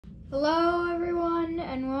Hello everyone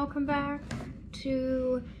and welcome back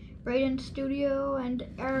to Braden Studio and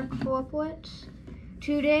Eric Filipowicz.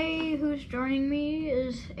 Today who's joining me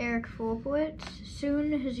is Eric Filipowicz.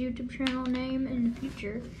 Soon his YouTube channel name in the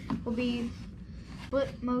future will be Flip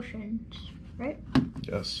Motions, right?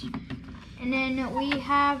 Yes. And then we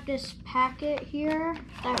have this packet here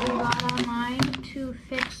that we got online to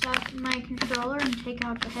fix up my controller and take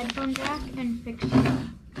out the headphone jack and fix it up.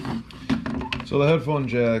 So the headphone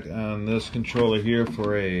jack on this controller here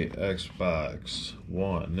for a Xbox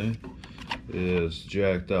One is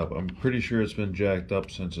jacked up. I'm pretty sure it's been jacked up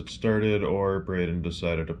since it started, or Braden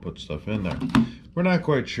decided to put stuff in there. We're not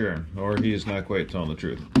quite sure, or he's not quite telling the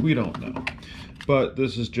truth. We don't know. But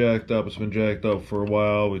this is jacked up. It's been jacked up for a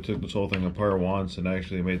while. We took this whole thing apart once and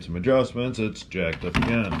actually made some adjustments. It's jacked up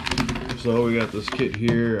again. So we got this kit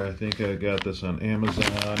here. I think I got this on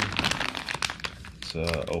Amazon.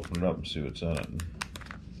 Let's open it up and see what's in it.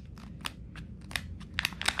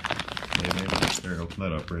 Maybe there, open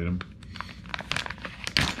that up, Braden.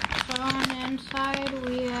 So on the inside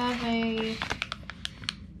we have a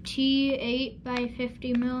T8 by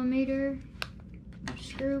 50 millimeter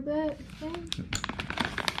screw bit thing.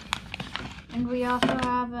 And we also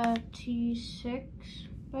have a T6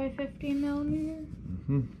 by 50 millimeter.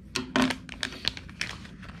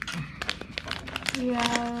 We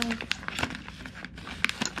have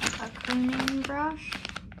a cleaning brush,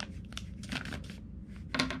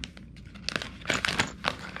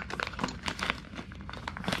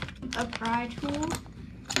 a pry tool,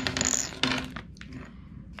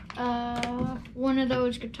 one of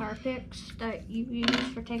those guitar picks that you use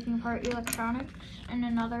for taking apart electronics, and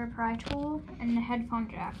another pry tool, and the headphone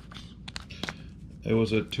jacks. It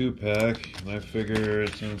was a 2-pack, and I figure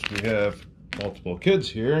since we have multiple kids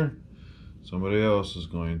here, somebody else is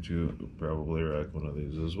going to probably wreck one of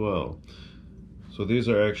these as well. So these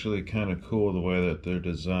are actually kind of cool the way that they're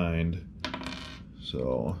designed.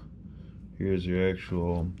 So here's your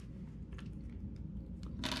actual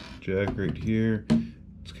jack right here.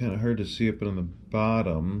 It's kind of hard to see it, but on the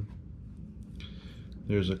bottom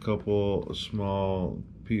there's a couple small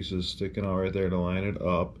pieces sticking out right there to line it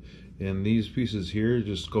up. And these pieces here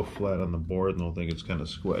just go flat on the board and they'll think it's kind of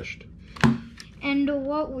squished. And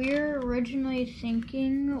what we were originally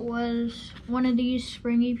thinking was one of these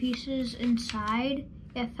springy pieces inside.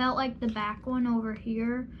 It felt like the back one over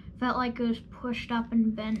here felt like it was pushed up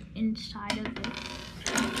and bent inside of it.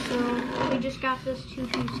 So we just got this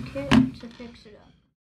 2-piece kit to fix it up.